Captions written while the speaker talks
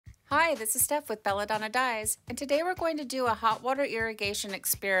Hi, this is Steph with Belladonna Dyes, and today we're going to do a hot water irrigation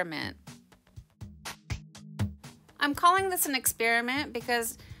experiment. I'm calling this an experiment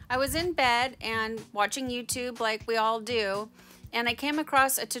because I was in bed and watching YouTube like we all do, and I came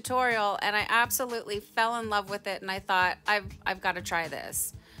across a tutorial and I absolutely fell in love with it, and I thought, I've got to try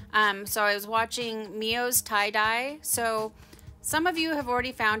this. So I was watching Mio's Tiedye. So some of you have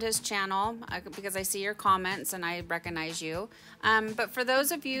already found his channel because I see your comments and I recognize you. But for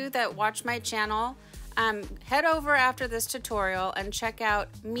those of you that watch my channel, head over after this tutorial and check out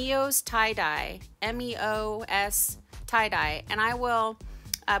Mio's Tiedye, M-E-O-S Tiedye, and I will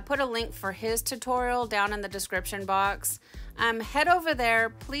put a link for his tutorial down in the description box. Head over there,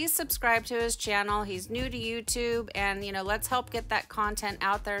 please subscribe to his channel. He's new to YouTube, and let's help get that content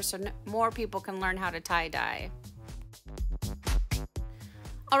out there so more people can learn how to tie-dye.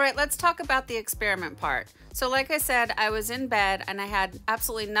 All right, let's talk about the experiment part. So like I said, I was in bed and I had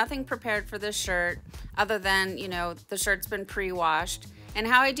absolutely nothing prepared for this shirt other than, the shirt's been pre-washed. And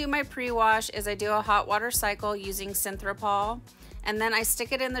how I do my pre-wash is I do a hot water cycle using Synthropol, and then I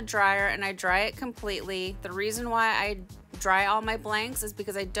stick it in the dryer and I dry it completely. The reason why I dry all my blanks is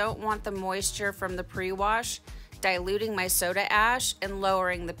because I don't want the moisture from the pre-wash diluting my soda ash and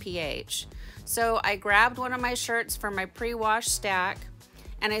lowering the pH. So I grabbed one of my shirts from my pre-wash stack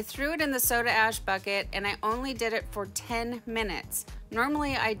and I threw it in the soda ash bucket, and I only did it for 10 minutes.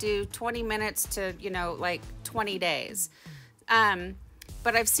 Normally I do 20 minutes to, like 20 days.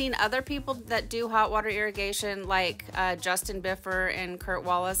 But I've seen other people that do hot water irrigation like Justin Biffer and Kurt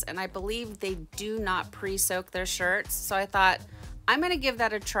Wallace, and I believe they do not pre-soak their shirts. So I thought, I'm gonna give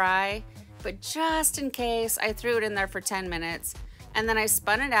that a try, but just in case, I threw it in there for 10 minutes. And then I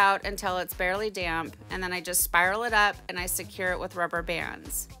spun it out until it's barely damp, and then I just spiral it up and I secure it with rubber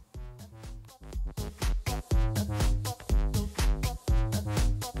bands.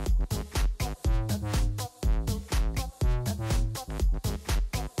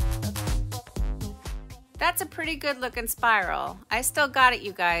 That's a pretty good looking spiral. I still got it,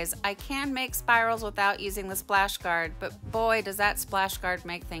 you guys. I can make spirals without using the splash guard, but boy, does that splash guard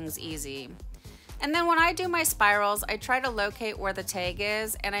make things easy. And then when I do my spirals, I try to locate where the tag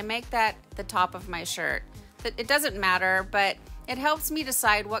is, and I make that the top of my shirt. It doesn't matter, but it helps me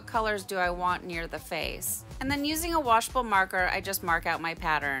decide what colors do I want near the face. And then using a washable marker, I just mark out my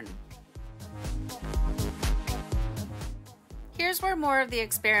pattern. Here's where more of the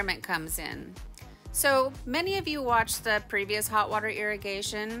experiment comes in. So many of you watched the previous hot water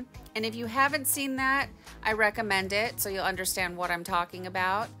irrigation, and if you haven't seen that, I recommend it so you'll understand what I'm talking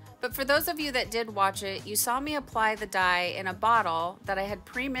about. But for those of you that did watch it, you saw me apply the dye in a bottle that I had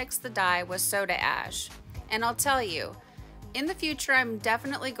pre-mixed the dye with soda ash. And I'll tell you, in the future, I'm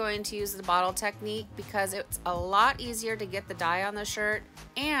definitely going to use the bottle technique because it's a lot easier to get the dye on the shirt,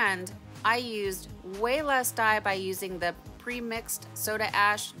 and I used way less dye by using the pre-mixed soda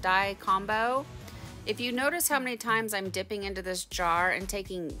ash dye combo. If you notice how many times I'm dipping into this jar and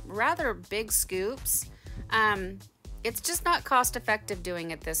taking rather big scoops, it's just not cost effective doing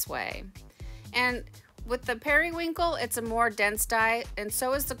it this way. And with the periwinkle, it's a more dense dye, and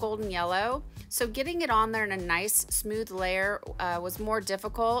so is the golden yellow. So getting it on there in a nice smooth layer was more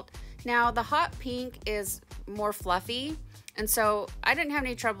difficult. Now the hot pink is more fluffy, and so I didn't have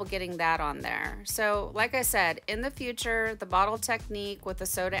any trouble getting that on there. So like I said, in the future, the bottle technique with the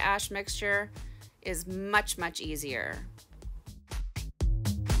soda ash mixture is much, much easier.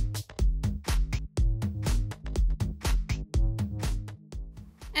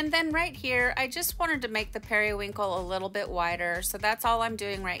 And then right here, I just wanted to make the periwinkle a little bit wider. So that's all I'm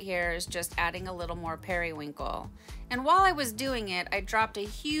doing right here is just adding a little more periwinkle. And while I was doing it, I dropped a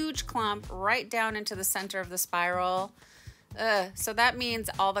huge clump right down into the center of the spiral. So that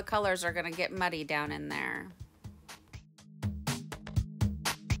means all the colors are gonna get muddy down in there.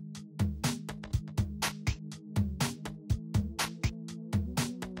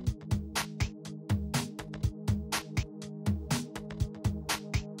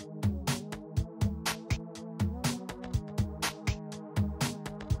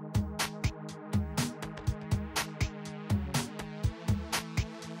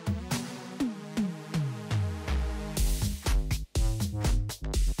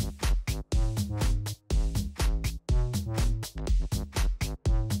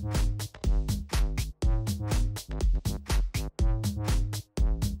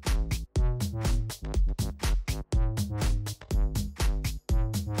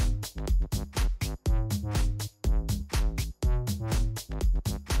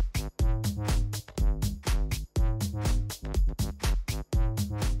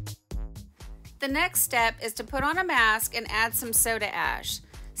 The next step is to put on a mask and add some soda ash.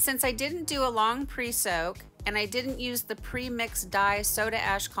 Since I didn't do a long pre-soak and I didn't use the pre-mixed dye soda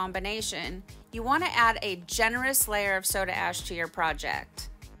ash combination, you want to add a generous layer of soda ash to your project.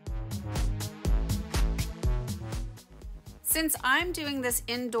 Since I'm doing this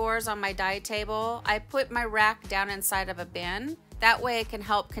indoors on my dye table, I put my rack down inside of a bin. That way it can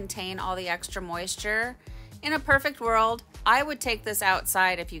help contain all the extra moisture. In a perfect world, I would take this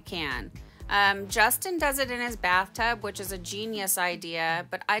outside if you can. Justin does it in his bathtub, which is a genius idea,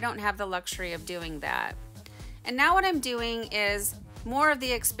 but I don't have the luxury of doing that. And now what I'm doing is more of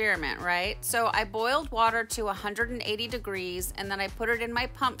the experiment, right? So I boiled water to 180 degrees and then I put it in my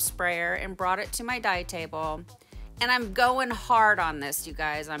pump sprayer and brought it to my dye table. And I'm going hard on this, you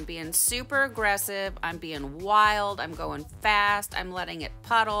guys. I'm being super aggressive. I'm being wild. I'm going fast. I'm letting it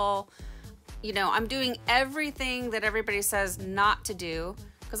puddle. You know, I'm doing everything that everybody says not to do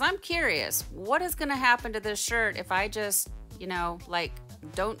because I'm curious, what is going to happen to this shirt if I just, you know, like,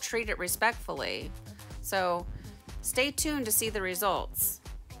 don't treat it respectfully? So stay tuned to see the results.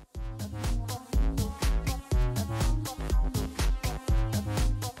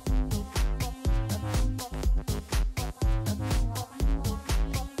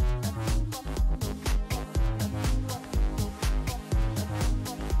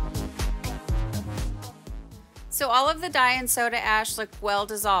 So all of the dye and soda ash look well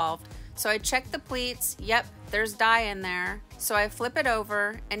dissolved. So I checked the pleats. Yep, there's dye in there. So I flip it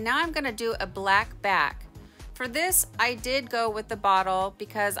over and now I'm gonna do a black back. For this, I did go with the bottle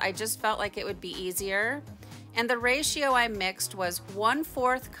because I just felt like it would be easier. And the ratio I mixed was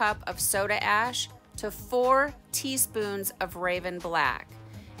 1/4 cup of soda ash to 4 teaspoons of Raven Black.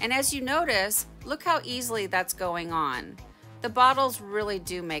 And as you notice, look how easily that's going on. The bottles really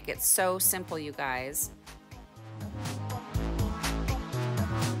do make it so simple, you guys.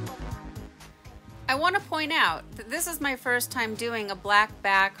 I want to point out that this is my first time doing a black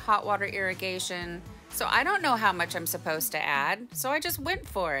back hot water irrigation, so I don't know how much I'm supposed to add, so I just went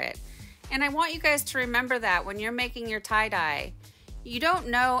for it. And I want you guys to remember that when you're making your tie-dye. You don't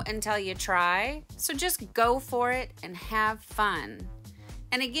know until you try, so just go for it and have fun.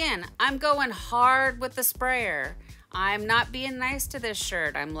 And again, I'm going hard with the sprayer. I'm not being nice to this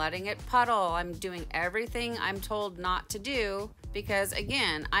shirt. I'm letting it puddle. I'm doing everything I'm told not to do because,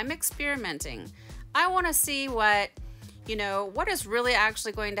 again, I'm experimenting. I want to see what is really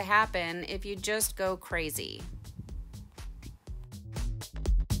actually going to happen if you just go crazy.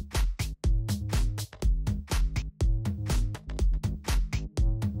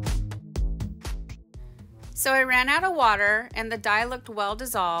 So I ran out of water and the dye looked well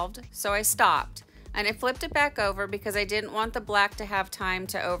dissolved, so I stopped. And I flipped it back over because I didn't want the black to have time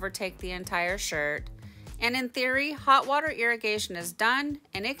to overtake the entire shirt. And in theory, hot water irrigation is done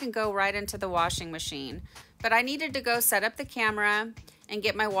and it can go right into the washing machine. But I needed to go set up the camera and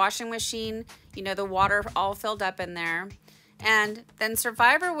get my washing machine, the water all filled up in there. And then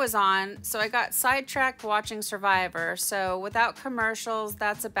Survivor was on, so I got sidetracked watching Survivor. So without commercials,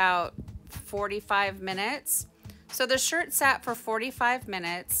 that's about 45 minutes. So the shirt sat for 45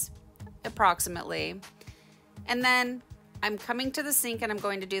 minutes, approximately. And then I'm coming to the sink and I'm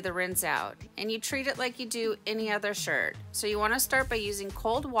going to do the rinse out. And you treat it like you do any other shirt. So you want to start by using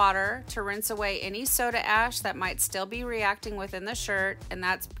cold water to rinse away any soda ash that might still be reacting within the shirt. And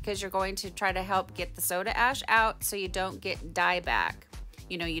that's because you're going to try to help get the soda ash out so you don't get dye back.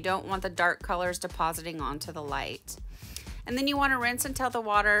 You don't want the dark colors depositing onto the light. And then you want to rinse until the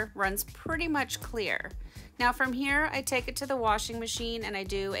water runs pretty much clear. Now from here, I take it to the washing machine and I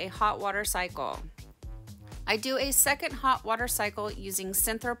do a hot water cycle. I do a second hot water cycle using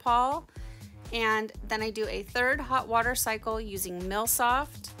Synthropol, and then I do a third hot water cycle using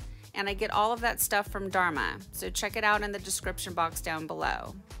Milsoft, and I get all of that stuff from Dharma. So check it out in the description box down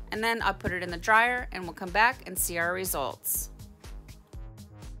below. And then I'll put it in the dryer and we'll come back and see our results.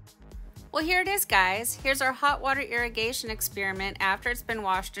 Well, here it is, guys. Here's our hot water irrigation experiment after it's been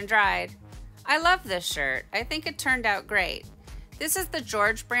washed and dried. I love this shirt. I think it turned out great. This is the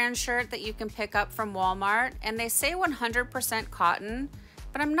George brand shirt that you can pick up from Walmart, and they say 100% cotton,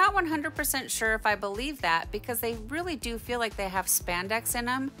 but I'm not 100% sure if I believe that because they really do feel like they have spandex in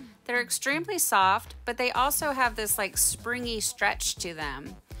them. They're extremely soft, but they also have this like springy stretch to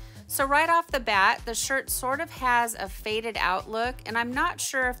them. So right off the bat, the shirt sort of has a faded out look, and I'm not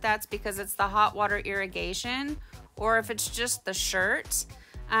sure if that's because it's the hot water irrigation or if it's just the shirt.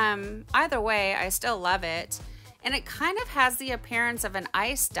 Either way, I still love it. And it kind of has the appearance of an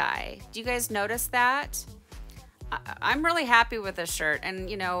ice dye. Do you guys notice that? I'm really happy with this shirt. And,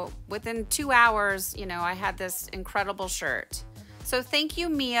 within 2 hours, I had this incredible shirt. So thank you,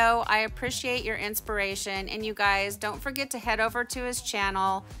 Mio. I appreciate your inspiration, and you guys don't forget to head over to his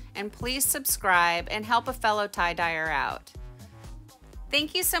channel and please subscribe and help a fellow tie-dyer out.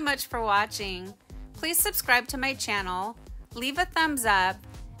 Thank you so much for watching. Please subscribe to my channel, leave a thumbs up,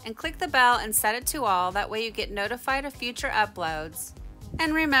 and click the bell and set it to all. That way you get notified of future uploads.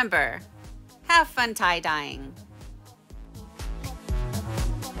 And remember, have fun tie-dyeing.